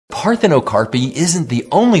Parthenocarpy isn't the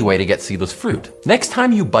only way to get seedless fruit. Next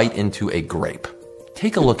time you bite into a grape,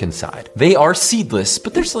 take a look inside. They are seedless,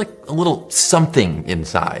 but there's like a little something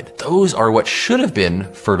inside. Those are what should have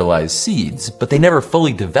been fertilized seeds, but they never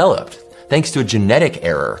fully developed, thanks to a genetic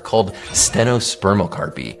error called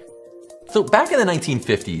stenospermocarpy. So back in the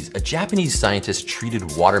 1950s, a Japanese scientist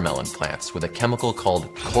treated watermelon plants with a chemical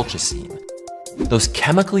called colchicine. Those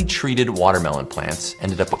chemically treated watermelon plants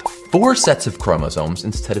ended up with 4 sets of chromosomes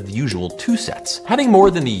instead of the usual 2 sets. Having more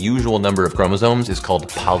than the usual number of chromosomes is called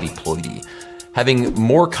polyploidy. Having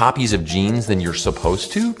more copies of genes than you're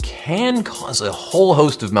supposed to can cause a whole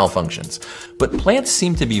host of malfunctions, but plants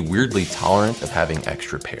seem to be weirdly tolerant of having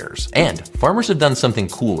extra pairs. And farmers have done something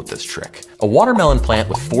cool with this trick. A watermelon plant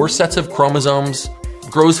with 4 sets of chromosomes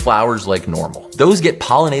grows flowers like normal. Those get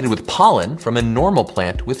pollinated with pollen from a normal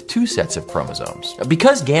plant with 2 sets of chromosomes.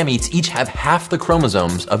 Because gametes each have half the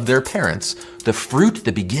chromosomes of their parents, the fruit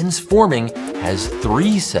that begins forming has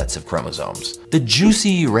 3 sets of chromosomes. The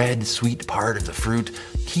juicy, red, sweet part of the fruit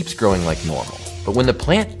keeps growing like normal. But when the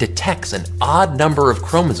plant detects an odd number of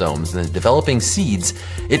chromosomes in the developing seeds,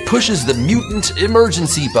 it pushes the mutant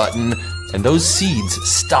emergency button, and those seeds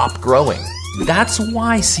stop growing. That's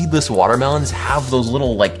why seedless watermelons have those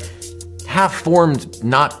little, like, half-formed,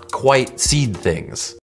 not quite seed things.